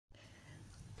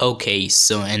Okay,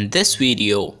 so in this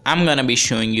video, I'm gonna be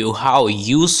showing you how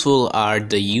useful are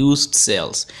the used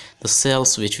cells. The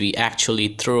cells which we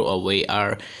actually throw away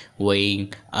are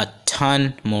weighing a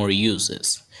ton more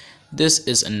uses. This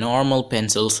is a normal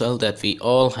pencil cell that we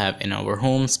all have in our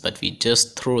homes, but we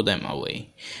just throw them away.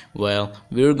 Well,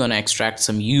 we're gonna extract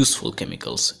some useful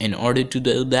chemicals. In order to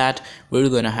do that, we're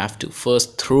gonna have to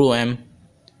first throw them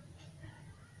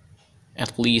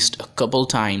at least a couple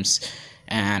times,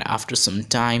 and after some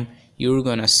time you're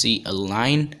gonna see a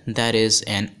line that is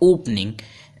an opening,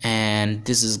 and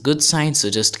this is good sign, so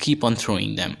just keep on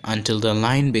throwing them until the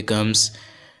line becomes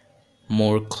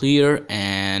more clear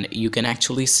and you can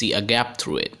actually see a gap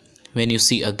through it. When you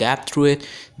see a gap through it,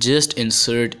 just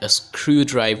insert a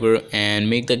screwdriver and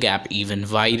make the gap even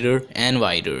wider and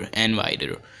wider and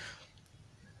wider.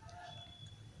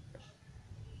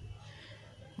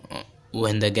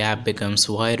 When the gap becomes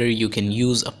wider, you can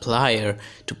use a plier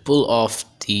to pull off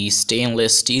the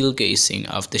stainless steel casing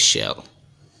of the shell.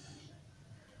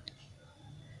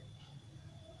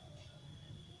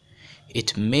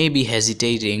 It may be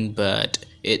hesitating, but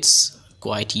it's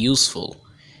quite useful,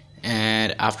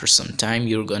 and after some time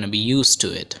you're gonna be used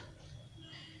to it.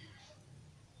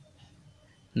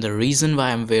 The reason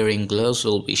why I'm wearing gloves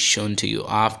will be shown to you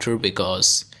after,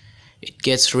 because it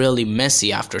gets really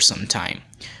messy after some time.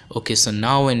 Okay, so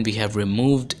now when we have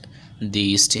removed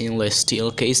the stainless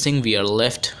steel casing, we are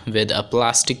left with a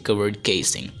plastic covered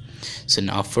casing. So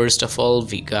now first of all,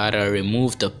 we gotta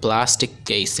remove the plastic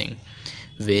casing,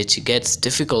 which gets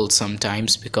difficult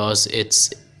sometimes because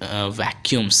it's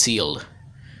vacuum sealed.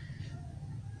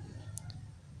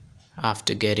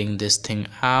 After getting this thing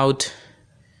out,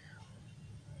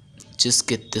 just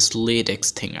get this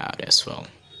latex thing out as well.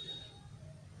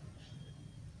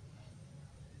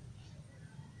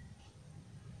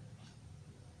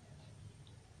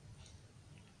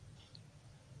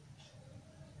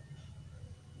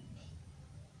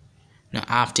 Now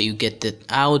after you get that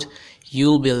out,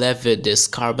 you'll be left with this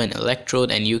carbon electrode,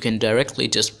 and you can directly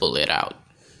just pull it out.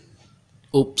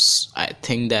 Oops, I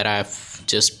think that I've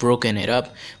just broken it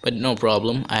up, but no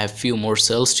problem, I have few more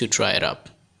cells to try it up.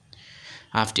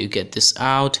 After you get this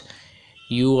out,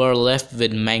 you are left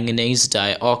with manganese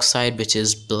dioxide, which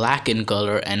is black in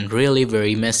color and really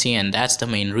very messy, and that's the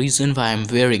main reason why I'm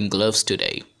wearing gloves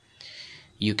today.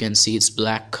 You can see it's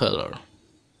black color.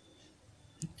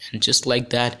 And just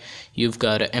like that, you've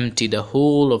got to empty the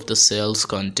whole of the cell's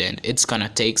content. It's gonna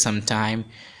take some time,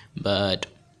 but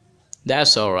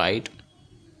that's alright.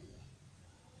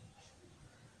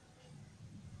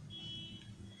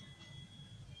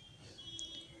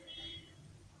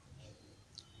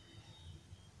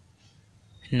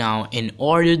 Now, in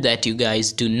order that you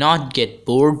guys do not get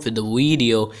bored with the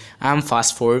video, I'm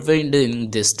fast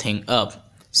forwarding this thing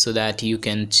up so that you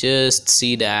can just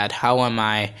see that how am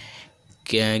I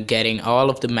getting all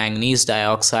of the manganese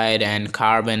dioxide and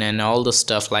carbon and all the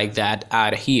stuff like that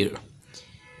out of here.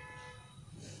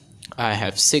 I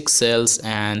have 6 cells,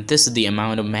 and this is the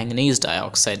amount of manganese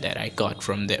dioxide that I got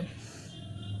from them.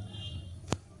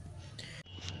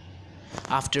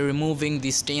 After removing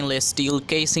the stainless steel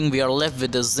casing, we are left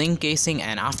with the zinc casing,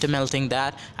 and after melting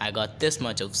that, I got this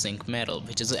much of zinc metal,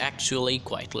 which is actually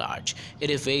quite large.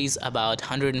 It weighs about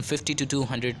 150 to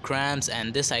 200 grams,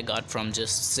 and this I got from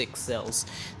just 6 cells.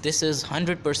 This is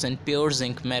 100% pure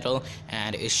zinc metal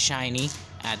and is shiny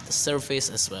at the surface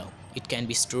as well. It can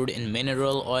be stored in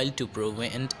mineral oil to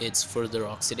prevent its further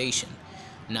oxidation.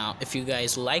 Now, if you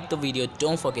guys like the video,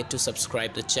 don't forget to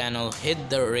subscribe the channel, hit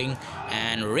the ring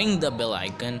and ring the bell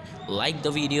icon, like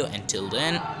the video. Until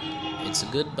then, it's a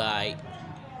goodbye.